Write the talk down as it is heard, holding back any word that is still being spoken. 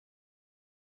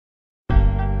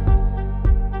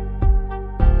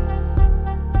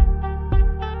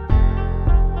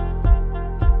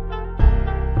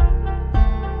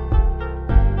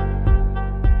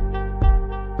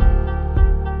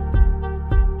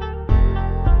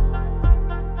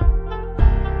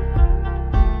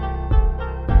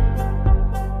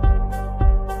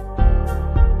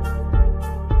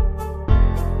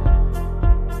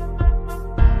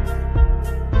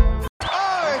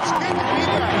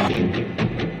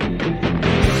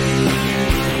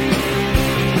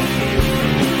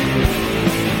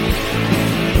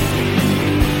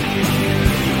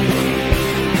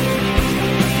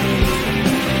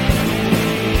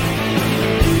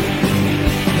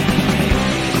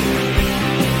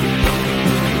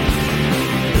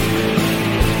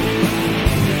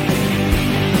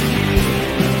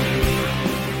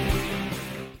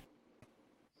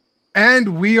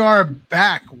And we are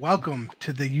back. Welcome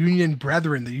to the Union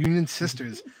Brethren, the Union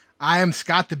Sisters. I am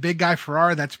Scott, the big guy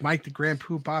Farrar. That's Mike, the Grand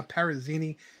Poo Bob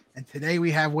Parazzini. And today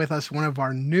we have with us one of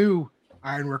our new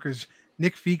ironworkers,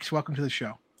 Nick Feeks. Welcome to the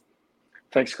show.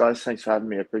 Thanks, guys. Thanks for having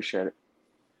me. I appreciate it.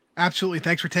 Absolutely.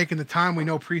 Thanks for taking the time. We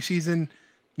know preseason,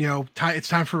 it's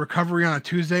time for recovery on a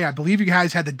Tuesday. I believe you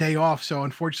guys had the day off. So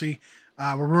unfortunately,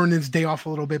 we're ruining this day off a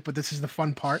little bit, but this is the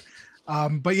fun part.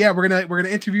 But yeah, we're gonna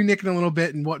interview Nick in a little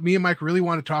bit, and what me and Mike really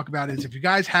want to talk about is if you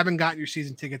guys haven't gotten your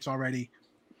season tickets already,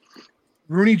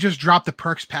 Rooney just dropped the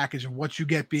perks package of what you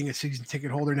get being a season ticket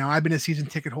holder. Now I've been a season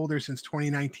ticket holder since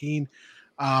 2019,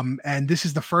 and this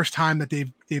is the first time that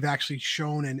they've actually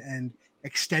shown and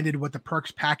extended what the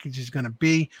perks package is going to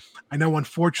be. I know,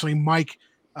 unfortunately, Mike,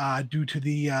 due to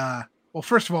the well,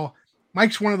 first of all,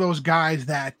 Mike's one of those guys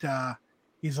that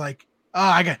he's like,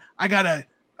 oh, I gotta.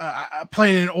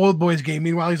 Playing an old boys game.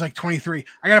 Meanwhile, he's like 23.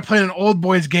 I got to play an old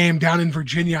boys game down in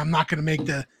Virginia. I'm not going to make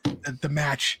the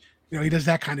match. He does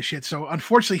that kind of shit. So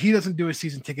unfortunately, he doesn't do his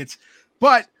season tickets,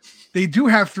 but they do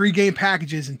have 3-game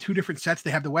packages in 2 different sets. They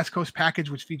have the West Coast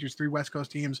package, which features 3 West Coast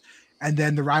teams, and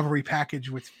then the rivalry package,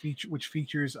 which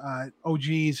features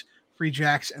OGs, Free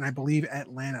Jacks, and I believe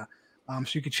Atlanta.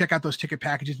 So you can check out those ticket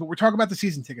packages. But we're talking about the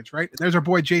season tickets, right? There's our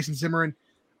boy Jason Zimmerman.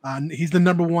 He's the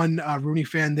number one Rooney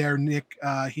fan there, Nick.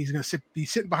 He's going to be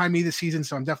sitting behind me this season,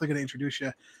 so I'm definitely going to introduce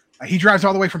you. He drives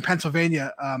all the way from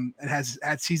Pennsylvania and has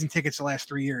had season tickets the last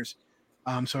 3 years.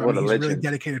 He's a really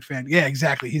dedicated fan. Yeah,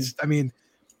 exactly.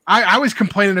 I was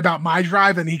complaining about my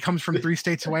drive, and he comes from 3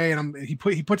 states away, and he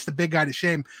puts the big guy to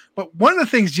shame. But one of the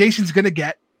things Jason's going to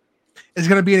get is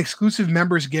going to be an exclusive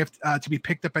members gift to be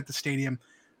picked up at the stadium.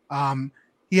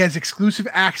 He has exclusive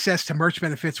access to merch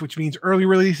benefits, which means early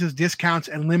releases, discounts,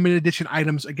 and limited edition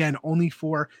items, again, only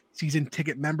for season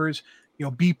ticket members.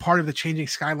 Be part of the changing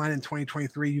skyline in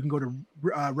 2023. You can go to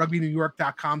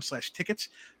rugbynewyork.com/tickets.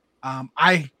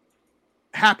 I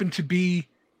happen to be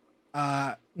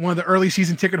one of the early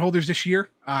season ticket holders this year.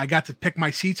 I got to pick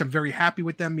my seats. I'm very happy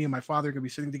with them. Me and my father are going to be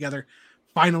sitting together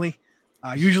finally.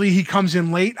 Usually he comes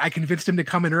in late. I convinced him to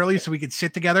come in early so we could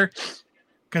sit together.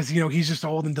 Because, he's just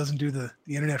old and doesn't do the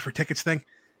internet for tickets thing.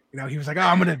 He was like, oh,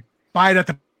 I'm going to buy it at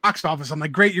the box office. I'm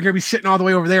like, great, you're going to be sitting all the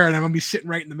way over there, and I'm going to be sitting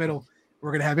right in the middle.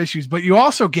 We're going to have issues. But you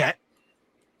also get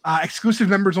exclusive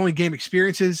members-only game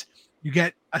experiences. You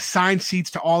get assigned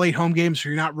seats to all 8 home games, so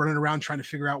you're not running around trying to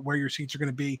figure out where your seats are going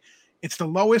to be. It's the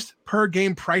lowest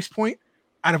per-game price point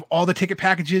out of all the ticket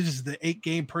packages. Is the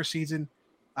 8-game per season,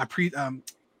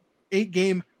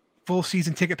 8-game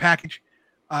full-season ticket package.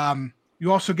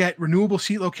 You also get renewable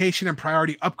seat location and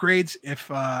priority upgrades if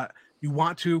you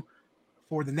want to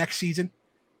for the next season.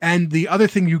 And the other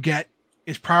thing you get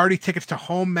is priority tickets to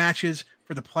home matches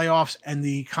for the playoffs and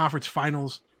the conference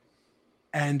finals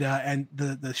and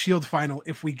the Shield final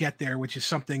if we get there, which is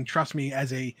something, trust me,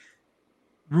 as a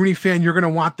Rooney fan, you're going to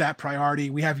want that priority.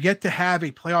 We have yet to have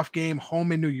a playoff game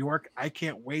home in New York. I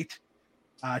can't wait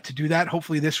to do that.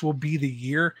 Hopefully this will be the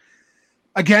year.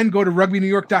 Again, go to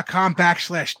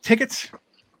rugbynewyork.com/tickets.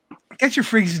 Get your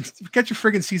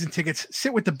friggin' season tickets.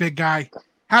 Sit with the big guy.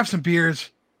 Have some beers.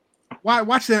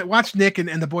 Watch Nick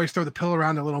and the boys throw the pill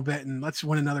around a little bit, and let's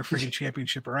win another friggin'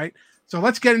 championship. All right. So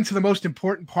let's get into the most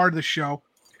important part of the show.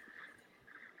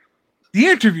 The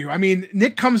interview. I mean,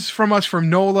 Nick comes from us from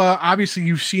NOLA. Obviously,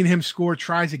 you've seen him score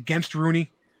tries against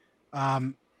Rooney.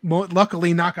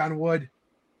 Luckily, knock on wood,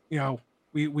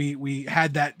 we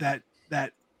had that.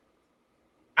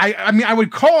 I mean, I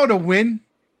would call it a win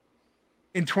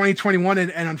in 2021,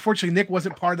 and unfortunately, Nick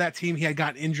wasn't part of that team. He had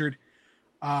gotten injured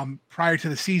prior to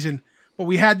the season, but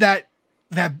we had that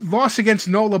loss against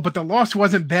NOLA, but the loss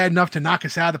wasn't bad enough to knock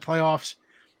us out of the playoffs.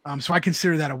 So I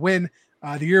consider that a win.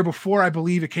 The year before, I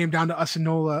believe it came down to us and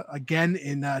NOLA again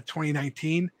in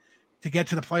 2019 to get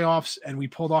to the playoffs, and we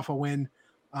pulled off a win.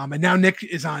 And now Nick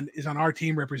is on our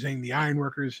team representing the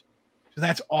Ironworkers, so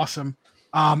that's awesome.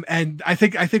 And I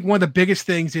think one of the biggest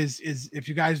things is if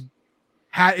you guys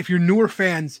if you're newer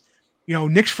fans,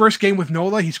 Nick's first game with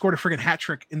NOLA, he scored a friggin' hat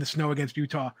trick in the snow against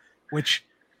Utah, which,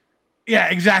 yeah,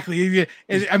 exactly.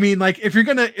 I mean, like if you're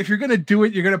gonna do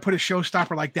it, you're gonna put a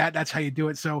showstopper like that. That's how you do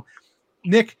it. So,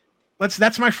 Nick,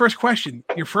 that's my first question.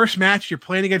 Your first match, you're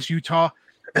playing against Utah,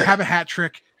 you have a hat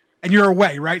trick, and you're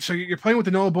away, right? So you're playing with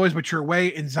the NOLA boys, but you're away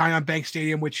in Zion Bank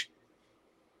Stadium, which,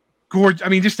 gorgeous. I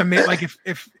mean, just like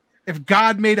if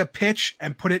God made a pitch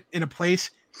and put it in a place,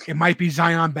 it might be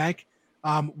Zion Bank.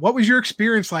 What was your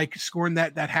experience like scoring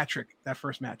that hat trick, that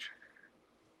first match?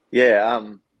 Yeah,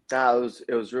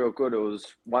 it was real good. It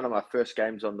was one of my first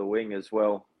games on the wing as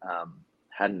well. I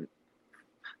don't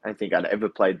think I'd ever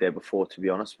played there before, to be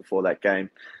honest, before that game.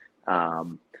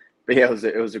 But but yeah,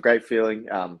 it was a great feeling.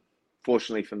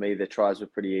 Fortunately for me, the tries were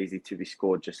pretty easy to be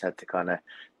scored. Just had to kind of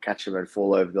catch them and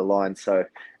fall over the line. So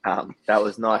that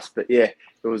was nice. But yeah,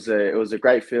 it was a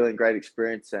great feeling, great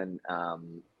experience, and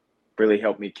really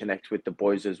helped me connect with the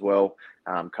boys as well.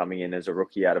 Coming in as a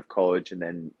rookie out of college, and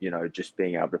then just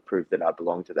being able to prove that I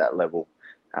belong to that level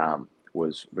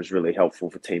was really helpful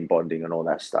for team bonding and all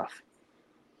that stuff.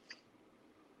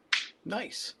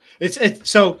 Nice. It's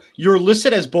so you're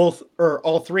listed as both or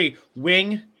all three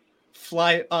wing,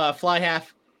 fly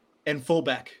half, and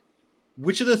fullback.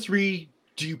 Which of the three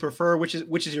do you prefer? Which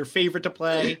is your favorite to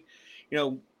play?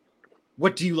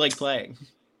 What do you like playing?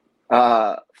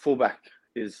 Fullback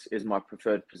is my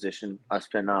preferred position. I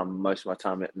spend most of my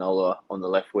time at NOLA on the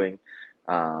left wing,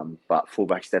 but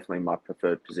fullback's definitely my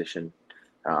preferred position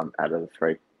out of the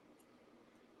three.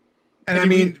 And I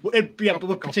mean, but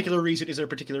what particular reason? Is there a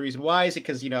particular reason why? Is it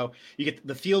because you get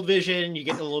the field vision, you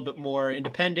get a little bit more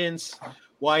independence?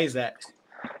 Why is that?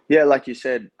 Yeah, like you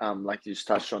said, like you just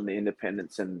touched on the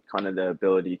independence and kind of the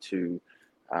ability to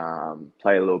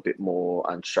play a little bit more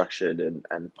unstructured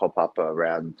and pop up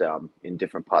around in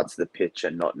different parts of the pitch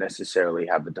and not necessarily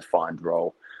have a defined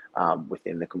role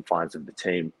within the confines of the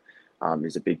team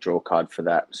is a big draw card for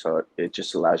that. So it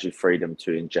just allows you freedom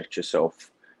to inject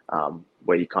yourself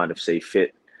where you kind of see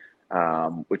fit,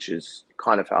 which is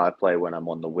kind of how I play when I'm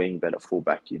on the wing. But at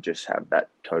fullback, you just have that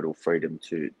total freedom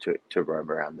to roam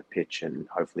around the pitch and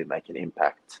hopefully make an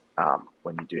impact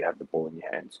when you do have the ball in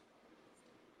your hands.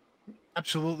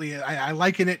 Absolutely. I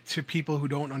liken it to people who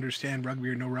don't understand rugby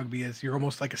or know rugby as you're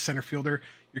almost like a center fielder.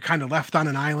 You're kind of left on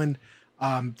an island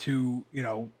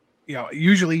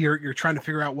usually you're trying to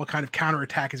figure out what kind of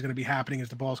counterattack is going to be happening as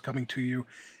the ball's coming to you.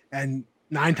 And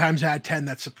 9 times out of 10,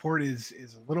 that support is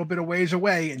a little bit of ways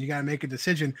away and you got to make a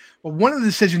decision. But one of the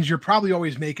decisions you're probably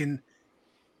always making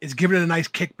is giving it a nice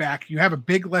kickback. You have a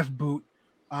big left boot.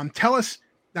 Tell us,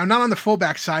 now not on the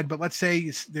fullback side, but let's say,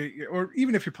 or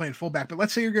even if you're playing fullback, but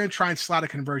let's say you're going to try and slot a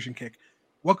conversion kick.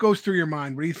 What goes through your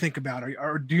mind? What do you think about?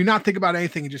 Or do you not think about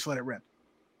anything and just let it rip?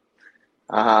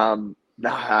 No,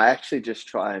 I actually just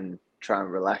try and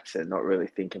relax and not really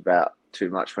think about too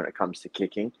much when it comes to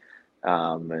kicking,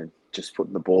 and just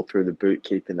putting the ball through the boot,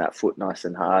 keeping that foot nice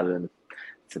and hard, and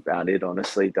it's about it.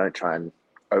 Honestly, don't try and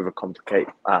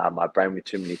overcomplicate my brain with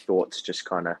too many thoughts. Just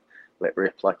kind of let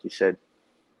rip, like you said.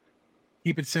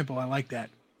 Keep it simple. I like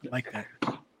that.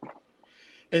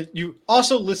 And you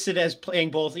also listed as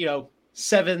playing both,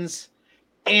 sevens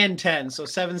and tens. So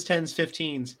sevens, tens,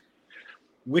 15s.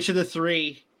 Which of the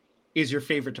three is your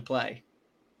favorite to play?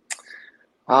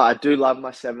 I do love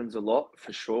my sevens a lot,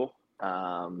 for sure.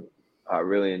 I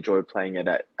really enjoy playing it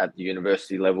at the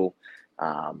university level.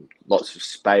 Lots of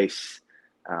space,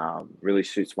 really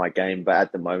suits my game. But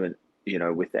at the moment,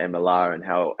 with the MLR and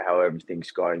how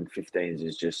everything's going,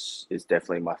 15s is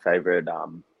definitely my favorite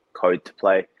code to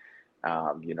play.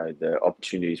 The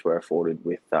opportunities we're afforded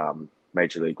with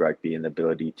Major League Rugby and the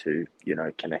ability to,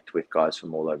 connect with guys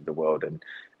from all over the world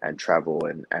and travel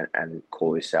and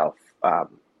call yourself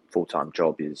full-time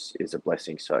job is a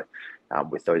blessing. So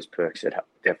with those perks, it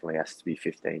definitely has to be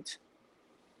 15s.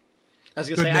 I was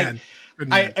gonna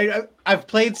say, I've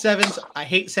played sevens. I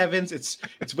hate sevens. It's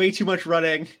way too much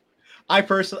running. I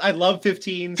love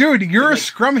 15s. Dude, you're a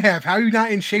scrum half. How are you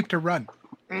not in shape to run?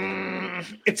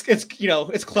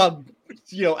 It's club,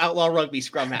 outlaw rugby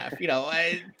scrum half.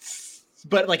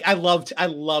 But like I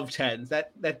love tens.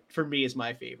 That for me is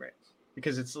my favorite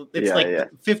because it's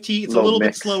 15. It's a little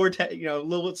bit slower. A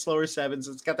little bit slower sevens.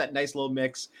 It's got that nice little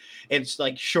mix. And it's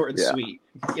like short and sweet.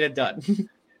 Get it done.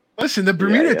 Listen, the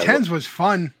Bermuda tens was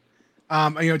fun.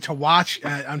 To watch.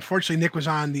 Unfortunately, Nick was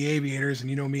on the Aviators, and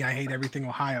you know me, I hate everything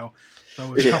Ohio. So it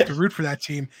was tough to root for that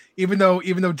team, even though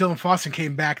Dylan Fawson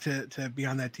came back to be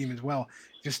on that team as well.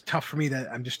 Just tough for me that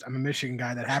I'm a Michigan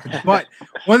guy that happened. But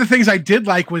one of the things I did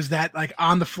like was that like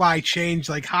on the fly change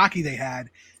like hockey they had.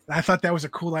 And I thought that was a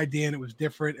cool idea and it was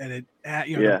different. And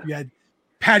you had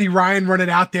Patty Ryan running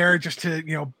out there just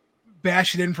to,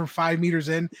 bash it in from 5 meters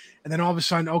in. And then all of a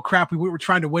sudden, oh crap, we were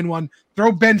trying to win one.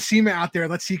 Throw Ben Sema out there.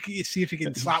 Let's see if he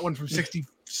can slot one from 60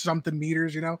 something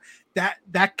meters,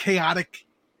 that chaotic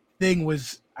thing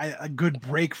was a good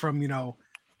break from,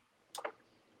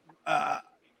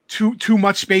 too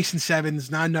much space in sevens,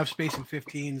 not enough space in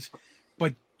 15s,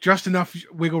 but just enough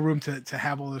wiggle room to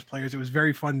have all those players. It was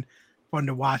very fun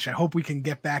to watch. I hope we can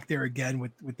get back there again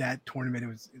with that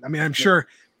tournament. I'm sure,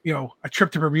 a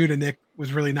trip to Bermuda, Nick,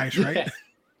 was really nice, right?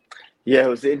 Yeah, it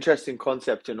was an interesting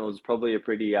concept and it was probably a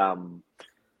pretty kind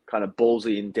of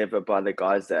ballsy endeavor by the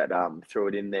guys that threw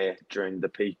it in there during the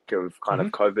peak of kind of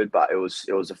COVID, but it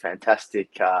was a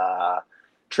fantastic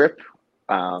trip.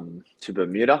 to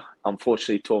Bermuda.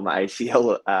 Unfortunately, tore my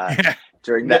ACL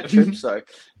during that trip, so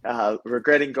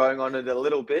regretting going on it a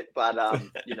little bit. But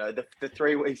the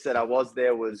 3 weeks that I was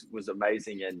there was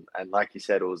amazing, and like you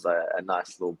said, it was a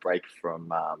nice little break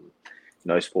from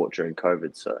no sport during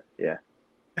COVID. So yeah.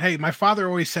 Hey, my father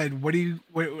always said,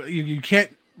 you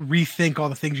can't rethink all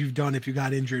the things you've done if you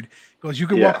got injured. He goes, you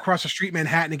could walk across the street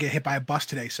Manhattan and get hit by a bus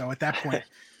today. So at that point,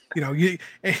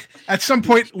 at some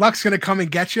point, luck's going to come and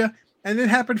get you. And it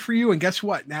happened for you. And guess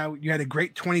what? Now you had a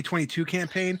great 2022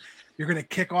 campaign. You're going to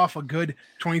kick off a good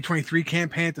 2023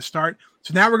 campaign at the start.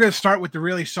 So now we're going to start with the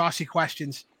really saucy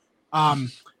questions.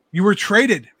 You were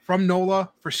traded from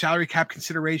NOLA for salary cap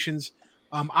considerations.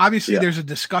 Obviously, there's a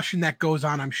discussion that goes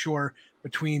on, I'm sure,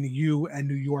 between you and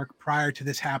New York prior to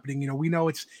this happening. We know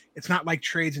it's not like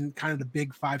trades in kind of the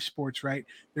big 5 sports, right?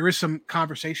 There is some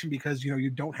conversation because, you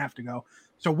don't have to go.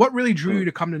 So what really drew you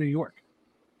to come to New York?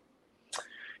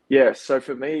 Yeah, so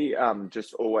for me,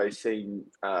 just always seeing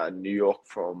New York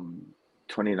from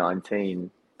 2019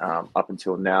 up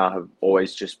until now have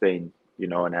always just been,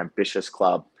 an ambitious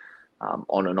club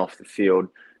on and off the field,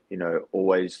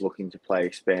 always looking to play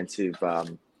expansive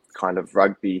kind of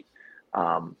rugby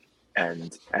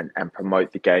and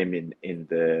promote the game in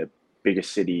the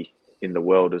biggest city in the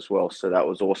world as well. So that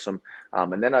was awesome.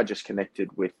 And then I just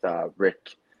connected with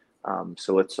Rick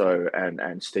Silizzo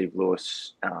and Steve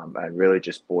Lewis, and really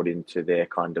just bought into their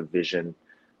kind of vision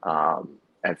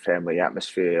and family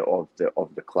atmosphere of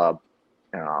the club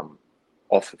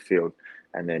off the field.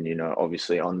 And then,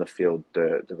 obviously on the field,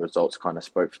 the results kind of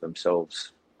spoke for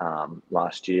themselves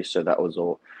last year. So that was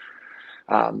all.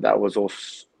 That was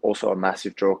also a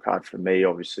massive draw card for me.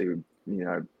 Obviously,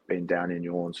 been down in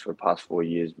New Orleans for the past 4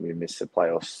 years. We missed the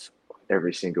playoffs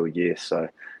every single year. So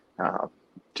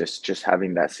just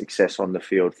having that success on the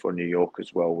field for New York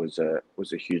as well was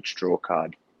a huge draw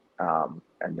card.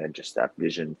 And then just that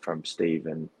vision from Steve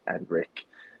and Rick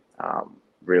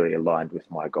really aligned with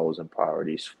my goals and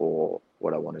priorities for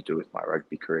what I want to do with my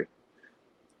rugby career.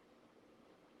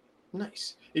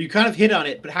 Nice. You kind of hit on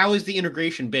it, but how has the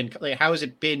integration been? Like, how has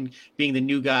it been being the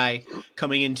new guy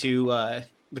coming into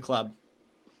the club?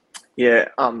 Yeah,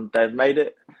 they've made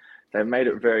it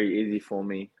very easy for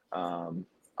me.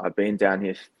 I've been down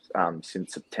here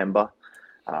since September.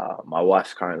 My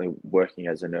wife's currently working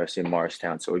as a nurse in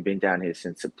Morristown, so we've been down here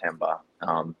since September.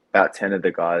 About 10 of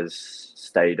the guys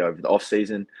stayed over the off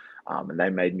season, and they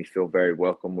made me feel very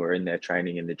welcome. We're in there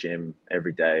training in the gym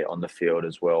every day, on the field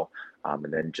as well,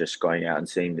 and then just going out and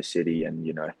seeing the city and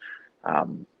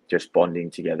just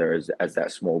bonding together as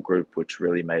that small group, which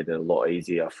really made it a lot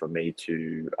easier for me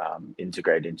to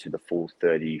integrate into the full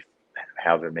 30,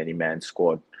 however many man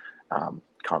squad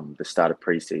come the start of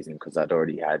preseason, because I'd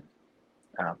already had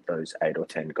those 8 or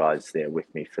 10 guys there with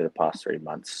me for the past 3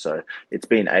 months. So it's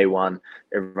been A1.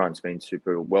 Everyone's been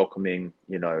super welcoming,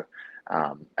 and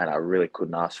I really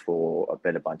couldn't ask for a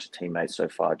better bunch of teammates so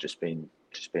far. Just been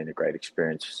a great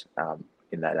experience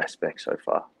in that aspect so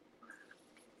far.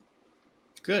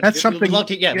 Good. That's something. We'd love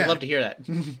to hear that.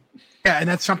 Yeah, and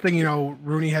that's something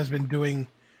Rooney has been doing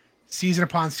season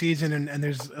upon season, and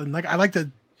there's like I like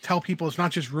to tell people it's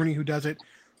not just Rooney who does it.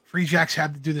 Free Jacks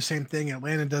have to do the same thing.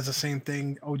 Atlanta does the same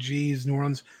thing. OGs, New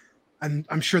Orleans, and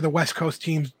I'm sure the West Coast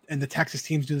teams and the Texas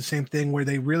teams do the same thing, where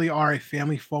they really are a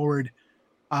family forward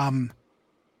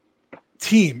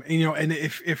team. And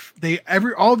if they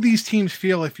all of these teams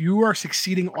feel if you are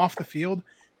succeeding off the field,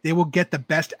 they will get the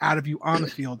best out of you on the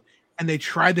field, and they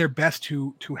try their best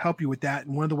to help you with that.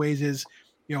 And one of the ways is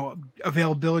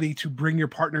availability to bring your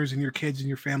partners and your kids and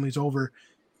your families over,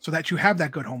 so that you have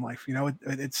that good home life.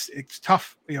 It's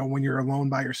tough, when you're alone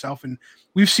by yourself. And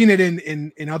we've seen it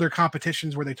in other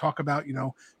competitions where they talk about,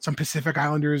 some Pacific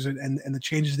Islanders and the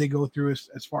changes they go through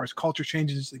as far as culture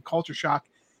changes and culture shock.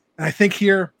 And I think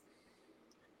here,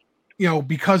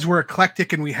 because we're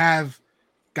eclectic and we have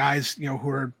guys, who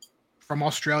are from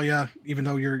Australia, even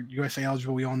though you're USA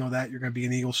eligible, we all know that you're going to be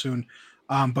an Eagle soon.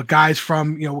 But guys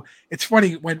from, it's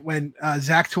funny when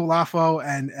Zach Tuolafo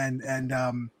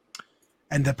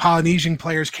and the Polynesian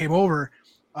players came over,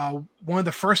 one of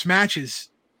the first matches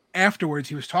afterwards,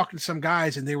 he was talking to some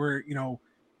guys, and they were,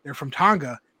 they're from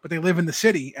Tonga, but they live in the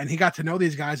city, and he got to know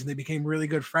these guys, and they became really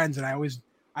good friends. And I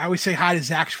always say hi to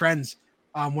Zach's friends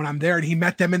when I'm there, and he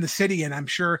met them in the city. And I'm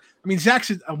sure,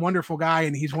 Zach's a wonderful guy,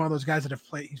 and he's one of those guys that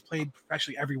he's played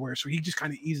professionally everywhere, so he just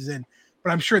kind of eases in.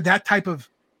 But I'm sure that type of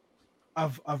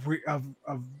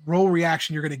role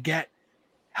reaction you're going to get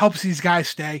helps these guys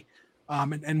stay.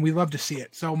 And we love to see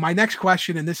it. So my next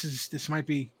question, and this might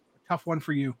be a tough one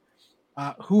for you.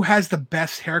 Who has the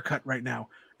best haircut right now?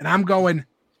 And I'm going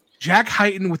Jack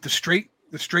Hyten with the straight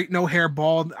the straight no hair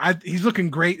bald. He's looking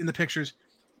great in the pictures,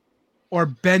 or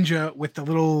Benja with the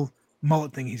little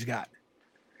mullet thing he's got.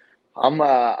 I'm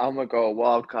gonna go a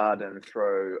wild card and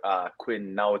throw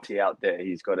Quinn Nowaty out there.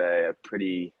 He's got a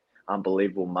pretty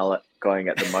unbelievable mullet going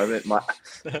at the moment.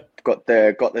 Got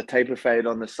the taper fade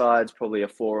on the sides, probably a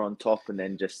 4 on top, and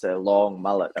then just a long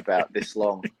mullet about this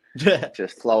long,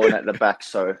 just flowing at the back.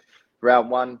 So round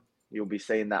 1, you'll be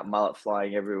seeing that mullet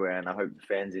flying everywhere, and I hope the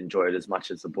fans enjoy it as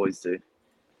much as the boys do.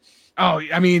 Oh,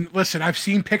 I mean, listen, I've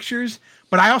seen pictures,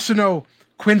 but I also know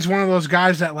Quinn's one of those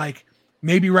guys that, like,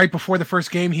 maybe right before the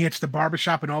first game, he hits the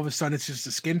barbershop and all of a sudden it's just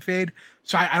a skin fade.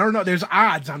 So I don't know. There's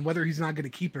odds on whether he's not going to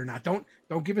keep it or not. Don't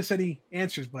give us any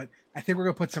answers, but I think we're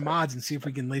going to put some odds and see if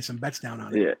we can lay some bets down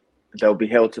on it. Yeah. There'll be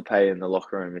hell to pay in the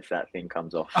locker room if that thing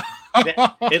comes off.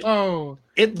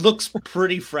 It looks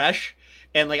pretty fresh.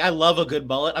 And like, I love a good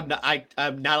mullet.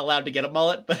 I'm not allowed to get a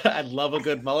mullet, but I love a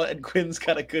good mullet, and Quinn's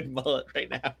got a good mullet right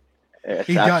now. Yeah, it's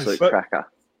an absolute cracker.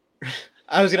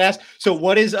 I was gonna ask. So,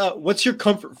 what's your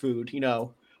comfort food? You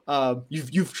know,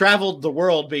 you've traveled the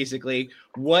world basically.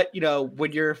 What,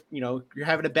 when you're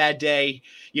having a bad day,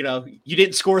 you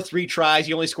didn't score 3 tries,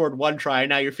 you only scored 1 try, and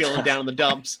now you're feeling down in the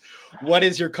dumps. What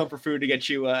is your comfort food to get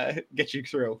you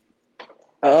through?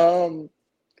 I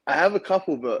have a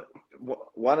couple, but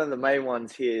one of the main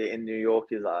ones here in New York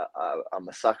is I'm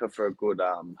a sucker for a good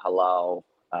halal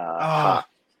cut.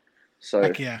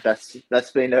 So yeah.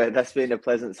 that's been a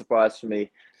pleasant surprise for me.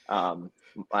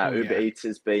 My Uber Eats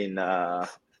has been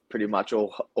pretty much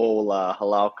all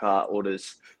halal car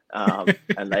orders,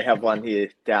 and they have one here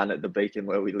down at the Beacon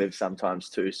where we live sometimes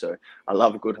too. So I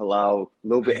love a good halal, a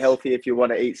little bit healthy if you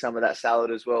want to eat some of that salad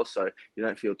as well, so you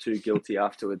don't feel too guilty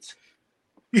afterwards.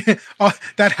 Yeah,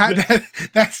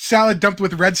 that salad dumped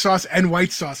with red sauce and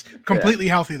white sauce, completely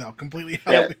healthy though, completely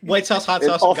healthy. Yeah. White sauce, hot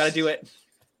sauce, got to do it.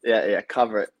 Yeah,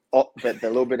 cover it. But the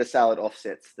little bit of salad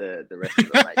offsets the rest of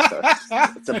it, mate. So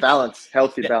it's a balance,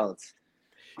 healthy balance.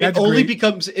 It only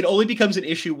becomes an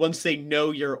issue once they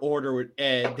know your order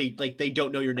and they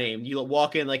don't know your name. You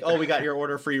walk in like, oh, we got your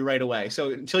order for you right away.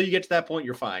 So until you get to that point,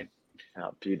 you're fine.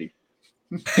 Oh, beauty.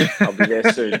 I'll be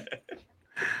there soon.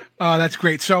 Oh, that's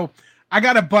great. So I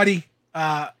got a buddy.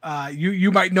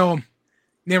 You might know him.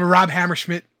 Named Rob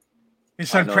Hammerschmidt. His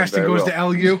son Preston goes to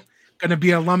LU. Going to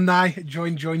be an alumni.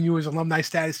 Join you as alumni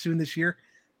status soon this year.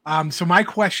 So my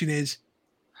question is,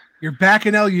 you're back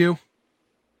in LU.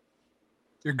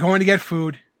 You're going to get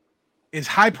food. Is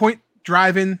High Point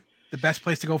Drive-In the best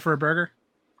place to go for a burger?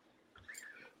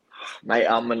 Mate,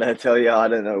 I'm going to tell you, I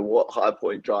don't know what High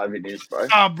Point Drive-In is, bro.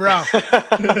 Oh, bro.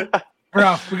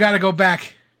 Bro, we got to go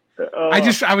back.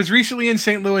 I was recently in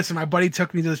St. Louis, and my buddy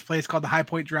took me to this place called the High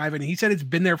Point Drive-In. And he said it's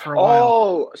been there for a while.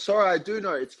 Oh, sorry, I do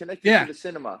know. It's connected to the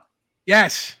cinema.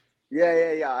 Yes.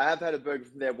 Yeah. I have had a burger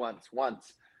from there once,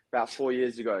 about 4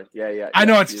 years ago. Yeah. I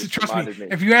know. Trust me.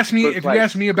 If you ask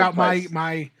me about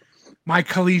my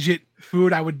collegiate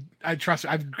food, I'd trust.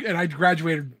 I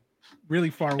graduated really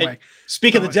far away.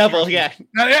 Speak of the devil, yeah.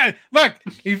 Look,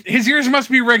 his ears must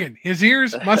be ringing. His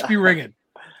ears must be ringing.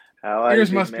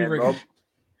 Ears must be ringing.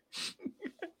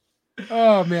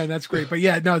 Oh man, that's great. But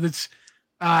yeah, no, that's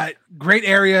great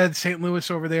area, St. Louis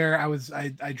over there.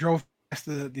 I drove past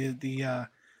the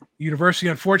university.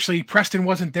 Unfortunately, Preston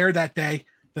wasn't there that day.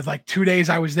 The like 2 days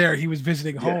I was there, he was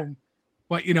visiting home.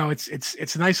 But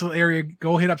it's a nice little area.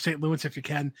 Go hit up St. Louis if you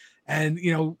can. And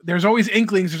there's always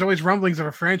inklings, there's always rumblings of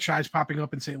a franchise popping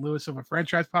up in St. Louis. So if a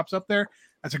franchise pops up there,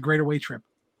 that's a great away trip.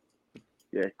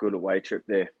 Yeah, good away trip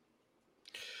there.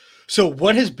 So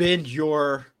what has been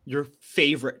your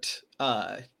favorite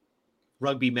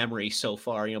rugby memory so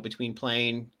far? Between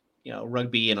playing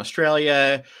rugby in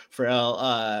Australia for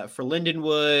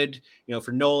Lindenwood,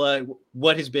 for NOLA,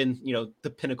 what has been the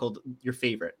pinnacle, your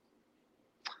favorite?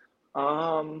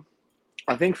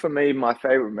 I think for me, my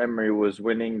favorite memory was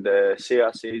winning the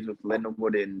CRCs with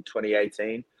Lindenwood in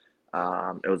 2018.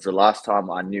 It was the last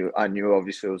time I knew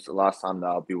obviously it was the last time that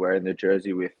I'll be wearing the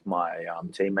jersey with my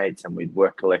teammates, and we'd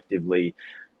worked collectively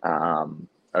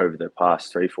over the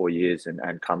past 3-4 years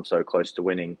and come so close to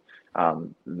winning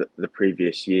the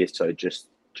previous year. So just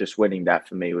winning that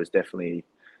for me was definitely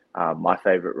my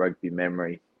favorite rugby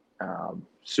memory.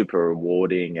 Super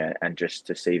rewarding, and just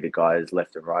to see the guys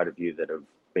left and right of you that have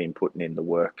been putting in the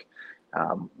work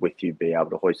with you be able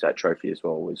to hoist that trophy as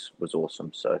well was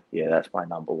awesome. So yeah, that's my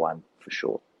number one for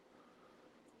sure.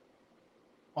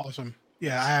 Awesome.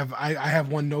 Yeah, I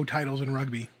have won no titles in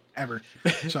rugby ever.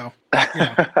 So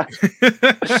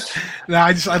no,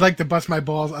 I like to bust my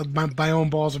balls, my own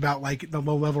balls about like the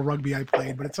low level rugby I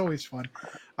played, but it's always fun.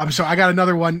 So I got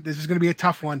another one. This is going to be a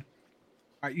tough one.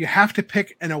 All right, you have to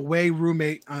pick an away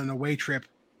roommate on an away trip.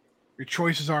 Your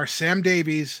choices are Sam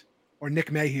Davies or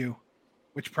Nick Mayhew.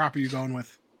 Which prop are you going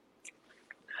with?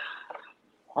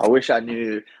 I wish I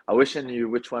knew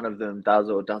which one of them does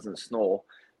or doesn't snore.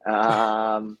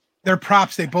 They're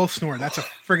props. They both snore. That's a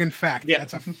friggin' fact. Yeah.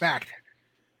 That's a fact.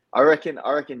 I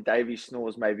reckon Davies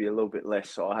snores maybe a little bit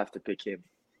less, so I'll have to pick him.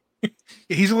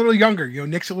 He's a little younger.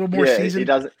 Nick's a little more seasoned. He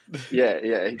doesn't.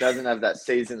 Yeah, he doesn't have that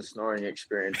seasoned snoring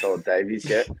experience old Davies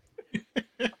yet.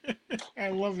 I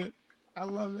love it.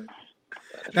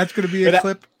 That's going to be a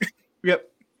clip. Yep.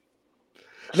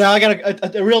 Now I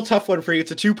got a real tough one for you.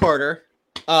 It's a two-parter.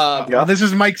 This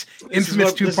is Mike's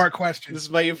infamous two-part question. This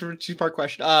is my infamous two-part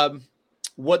question.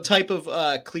 What type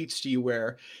of cleats do you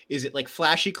wear? Is it like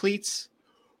flashy cleats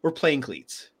or plain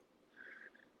cleats?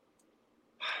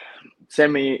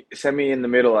 Send me in the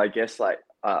middle, I guess. Like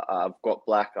I've got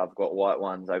black, I've got white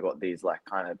ones, I got these like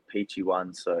kind of peachy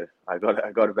ones. So I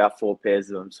got about 4 pairs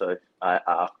of them. So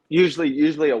I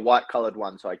usually a white colored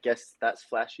one. So I guess that's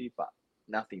flashy, but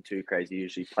nothing too crazy.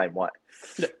 Usually plain white.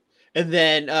 And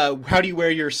then how do you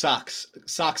wear your socks?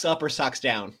 Socks up or socks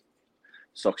down?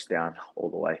 Socks down all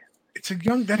the way. That's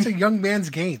a young man's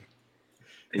game.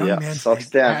 Socks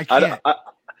down.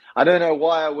 I don't know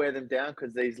why I wear them down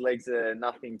because these legs are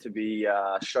nothing to be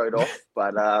showed off,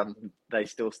 but they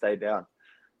still stay down.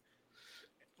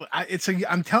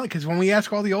 I'm telling, because when we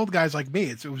ask all the old guys like me,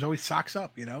 it was always socks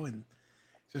up, and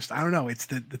just I don't know. It's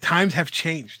the times have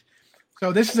changed.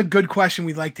 So this is a good question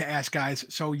we'd like to ask guys.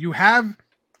 So you have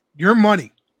your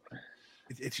money,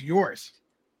 it's yours.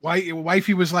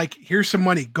 Wifey was like, "Here's some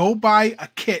money. Go buy a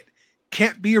kit.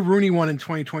 Can't be a Rooney one in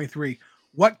 2023."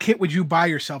 What kit would you buy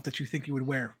yourself that you think you would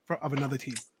wear of another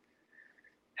team?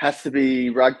 Has to be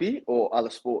rugby or other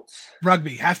sports?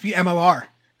 Rugby. Has to be MLR.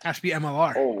 Oh, has to be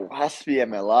MLR.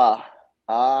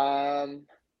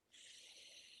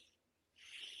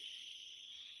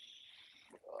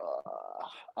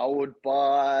 I would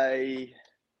buy,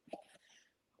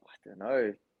 I don't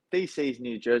know. DC's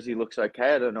New Jersey looks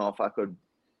okay. I don't know if I could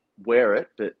wear it,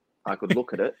 but I could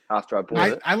look at it after I bought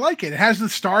it. I like it. It has the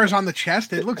stars on the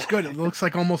chest. It looks good. It looks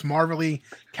like almost Marvel-y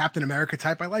Captain America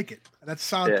type. I like it. That's a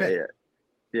solid pick.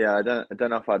 Yeah. I don't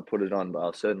know if I'd put it on, but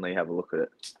I'll certainly have a look at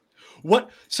it. What?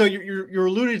 So you're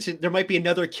alluding to there might be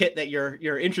another kit that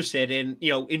you're interested in.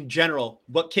 In general,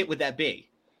 what kit would that be?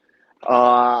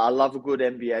 I love a good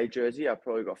NBA jersey. I've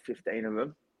probably got 15 of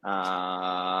them.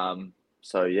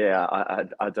 So yeah,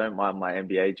 I don't mind my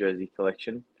NBA jersey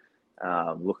collection.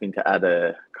 Looking to add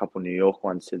a couple New York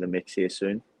ones to the mix here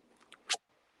soon.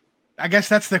 I guess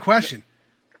that's the question.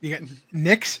 You got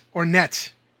Knicks or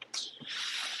Nets?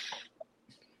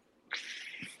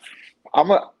 I'm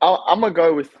gonna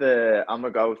go with the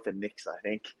Knicks. I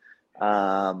think.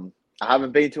 I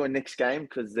haven't been to a Knicks game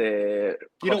because they're.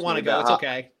 You don't want to go. It's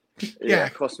okay. Yeah,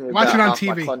 it cost me watch about it on half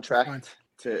TV. My contract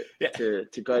to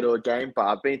go to a game, but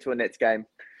I've been to a Nets game.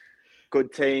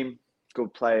 Good team.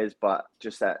 Good players, but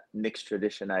just that Knicks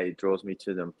tradition draws me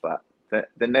to them. But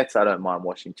the Nets, I don't mind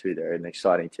watching too. They're an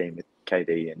exciting team with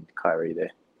KD and Kyrie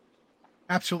there.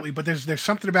 Absolutely, but there's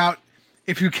something about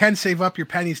if you can save up your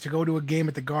pennies to go to a game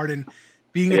at the Garden,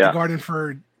 being at the Garden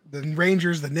for the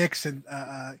Rangers, the Knicks, and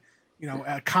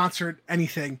a concert,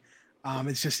 anything.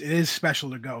 It is special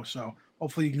to go. So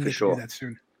hopefully you can get to do that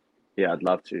soon. Yeah, I'd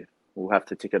love to. We'll have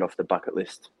to tick it off the bucket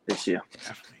list this year.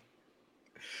 Definitely.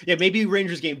 Yeah, maybe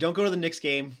Rangers game. Don't go to the Knicks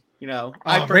game.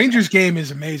 Rangers game is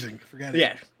amazing. Forget it.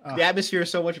 Yeah, the atmosphere is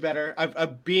so much better.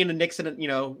 I've being a Knicks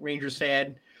and Rangers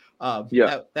fan.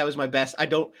 That was my best.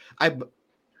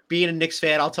 Being a Knicks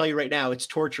fan, I'll tell you right now, it's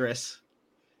torturous.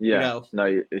 Yeah,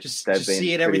 just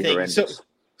seeing everything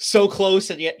so close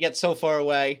and yet so far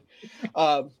away.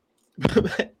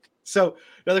 So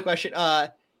another question: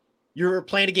 you're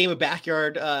playing a game of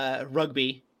backyard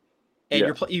rugby.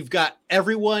 And you've got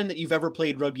everyone that you've ever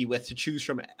played rugby with to choose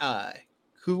from.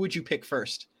 Who would you pick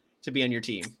first to be on your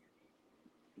team?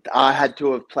 I had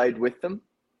to have played with them,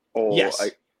 or yes,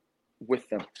 with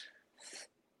them.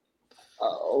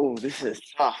 Oh, this is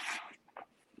tough.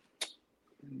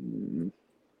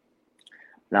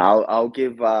 Now I'll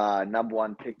give number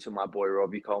 1 pick to my boy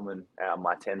Robbie Coleman,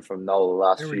 my 10 from Nola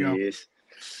the last few years.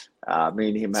 Me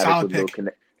and him had a good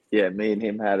little me and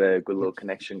him had a good little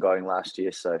connection going last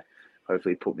year, so.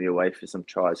 Hopefully put me away for some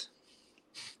tries.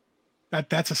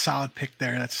 That's a solid pick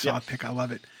there. That's a solid pick. I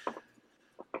love it.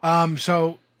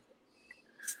 So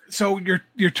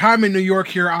your time in New York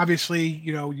here, obviously,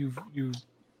 you've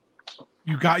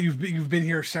been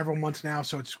here several months now,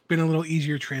 so it's been a little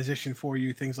easier transition for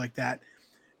you, things like that.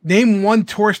 Name one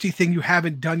touristy thing you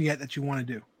haven't done yet that you want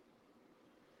to do.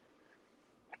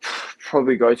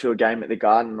 probably go to a game at the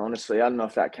Garden. Honestly, I don't know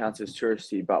if that counts as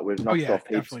touristy, but we've knocked off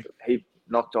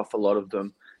knocked off a lot of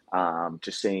them.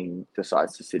 Just seeing the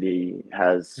sights the city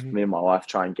has. Me and my wife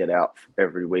try and get out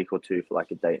every week or two for like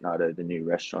a date night at the new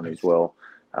restaurant as well,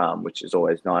 which is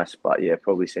always nice. But yeah,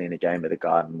 probably seeing a game at the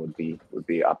Garden would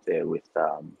be up there with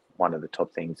one of the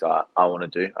top things I want to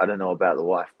do. I don't know about the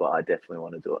wife, but I definitely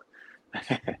want to do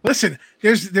it. Listen,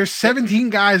 there's 17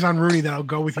 guys on Rooney that'll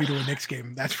go with you to a Knicks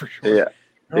game. That's for sure. Yeah.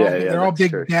 They're all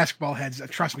big basketball heads.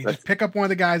 Trust me. Just pick up one of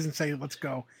the guys and say, let's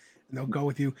go. And they'll go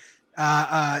with you.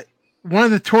 One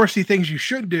of the touristy things you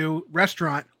should do,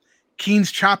 restaurant, Keen's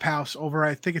Chop House over,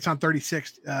 I think it's on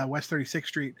 36th, West 36th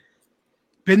Street.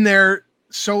 Been there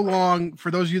so long.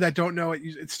 For those of you that don't know,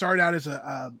 it started out as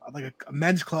a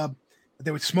men's club.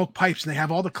 They would smoke pipes, and they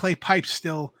have all the clay pipes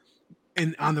still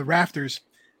on the rafters.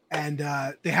 And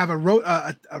they have a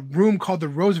room called the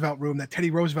Roosevelt Room that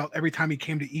Teddy Roosevelt, every time he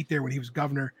came to eat there when he was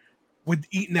governor, would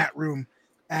eat in that room.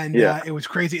 And it was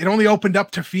crazy. It only opened up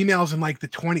to females in like the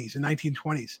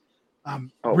 1920s.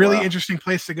 Really interesting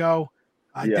place to go.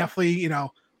 Definitely, a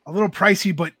little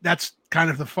pricey, but that's kind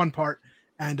of the fun part.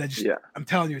 And I'm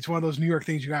telling you, it's one of those New York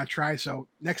things you got to try. So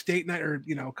next date night, or,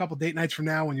 a couple date nights from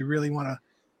now, when you really want to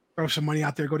throw some money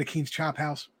out there, go to Keen's Chop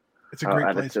House. It's a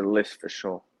great place. It's a list for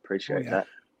sure. Appreciate that.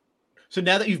 So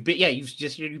now that you've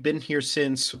been here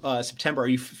since September, are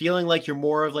you feeling like you're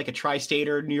more of like a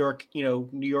tri-stater, New York,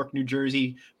 New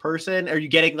Jersey person? Are you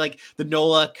getting like the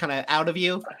NOLA kind of out of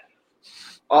you?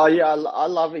 Oh yeah, I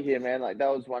love it here, man. Like that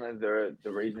was one of the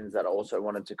reasons that I also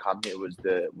wanted to come here was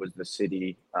the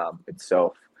city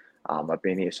itself. I've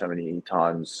been here so many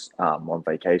times on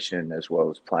vacation as well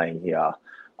as playing here,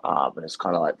 and it's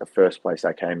kind of like the first place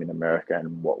I came in America,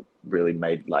 and what really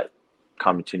made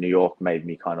coming to New York made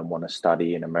me kind of want to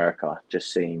study in America.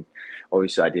 Just seeing,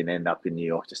 obviously I didn't end up in New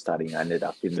York to study. I ended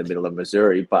up in the middle of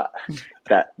Missouri, but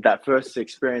that first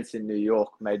experience in New York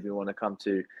made me want to come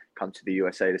to the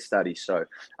USA to study. So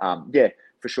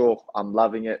for sure, I'm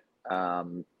loving it.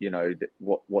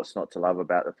 What's not to love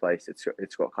about the place?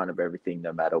 It's got kind of everything,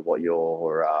 no matter what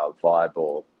your vibe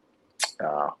or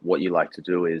what you like to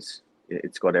do is.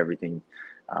 It's got everything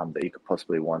that you could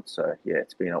possibly want. So yeah,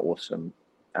 it's been an awesome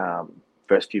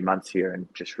first few months here, and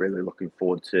just really looking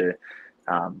forward to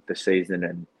the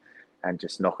season and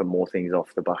just knocking more things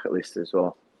off the bucket list as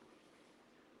well.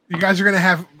 You guys are going to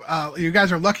have you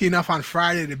guys are lucky enough on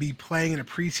Friday to be playing in a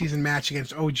preseason match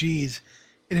against OGs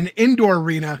in an indoor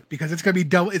arena, because it's going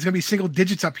to be single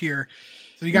digits up here.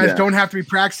 So you guys don't have to be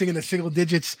practicing in the single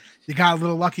digits. You got a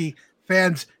little lucky.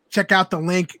 Fans, check out the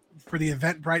link for the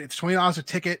Eventbrite. It's $20 a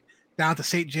ticket down to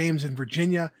St. James in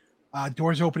Virginia.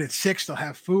 Doors open at 6. They'll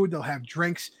have food. They'll have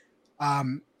drinks.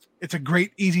 It's a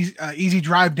great, easy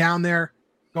drive down there.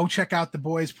 Go check out the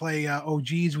boys play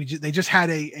OGs. They just had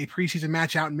a preseason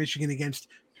match out in Michigan against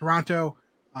Toronto,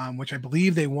 which I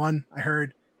believe they won. I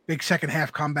heard big second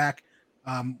half comeback,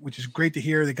 which is great to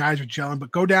hear. The guys are gelling.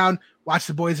 But go down, watch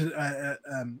the boys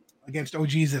against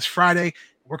OGs this Friday.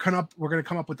 We're going to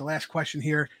come up with the last question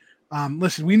here.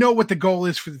 Listen, we know what the goal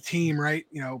is for the team, right?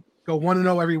 Go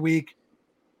 1-0 every week.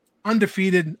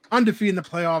 Undefeated in the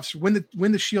playoffs,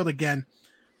 win the Shield again.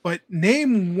 But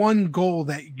name one goal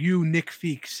that you, Nick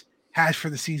Feeks, has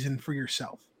for the season for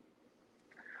yourself.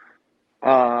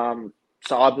 So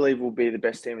I believe we'll be the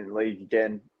best team in the league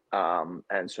again.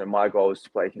 And so my goal is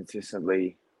to play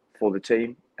consistently for the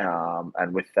team.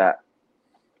 And with that,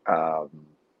 that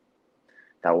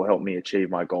will help me achieve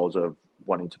my goals of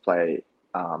wanting to play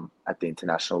at the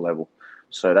international level.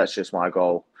 So that's just my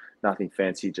goal. Nothing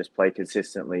fancy, just play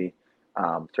consistently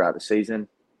throughout the season,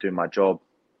 do my job,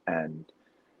 and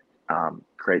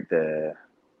create the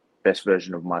best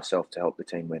version of myself to help the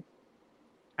team win.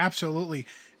 Absolutely.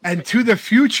 And to the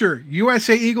future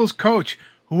USA Eagles coach,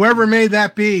 whoever may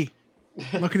that be,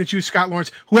 looking at you, Scott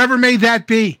Lawrence, whoever may that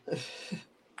be,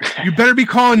 you better be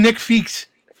calling Nick Feeks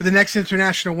for the next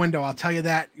international window. I'll tell you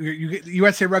that.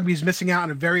 USA Rugby is missing out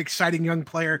on a very exciting young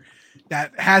player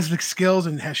that has the skills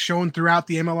and has shown throughout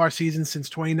the MLR season since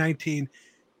 2019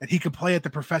 that he can play at the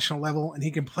professional level, and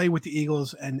he can play with the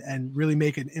Eagles and really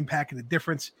make an impact and a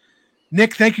difference.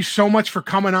 Nick, thank you so much for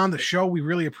coming on the show. We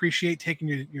really appreciate taking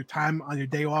your time on your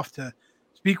day off to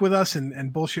speak with us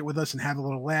and bullshit with us and have a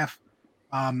little laugh.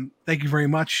 Thank you very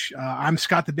much. I'm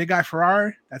Scott, the Big Guy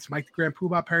Ferrara. That's Mike, the Grand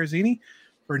Poobah Parazzini.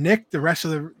 For Nick, the rest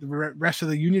of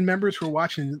the union members who are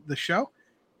watching the show,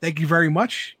 thank you very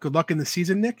much. Good luck in the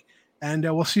season, Nick. And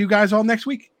we'll see you guys all next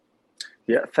week.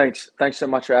 Yeah, thanks. Thanks so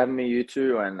much for having me, you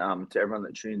two. And to everyone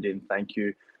that tuned in, thank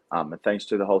you. And thanks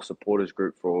to the whole supporters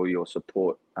group for all your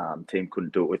support. Team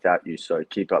couldn't do it without you. So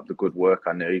keep up the good work.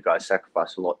 I know you guys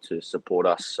sacrifice a lot to support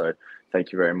us. So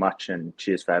thank you very much, and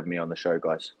cheers for having me on the show,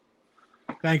 guys.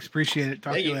 Thanks, appreciate it.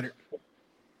 Talk to you later.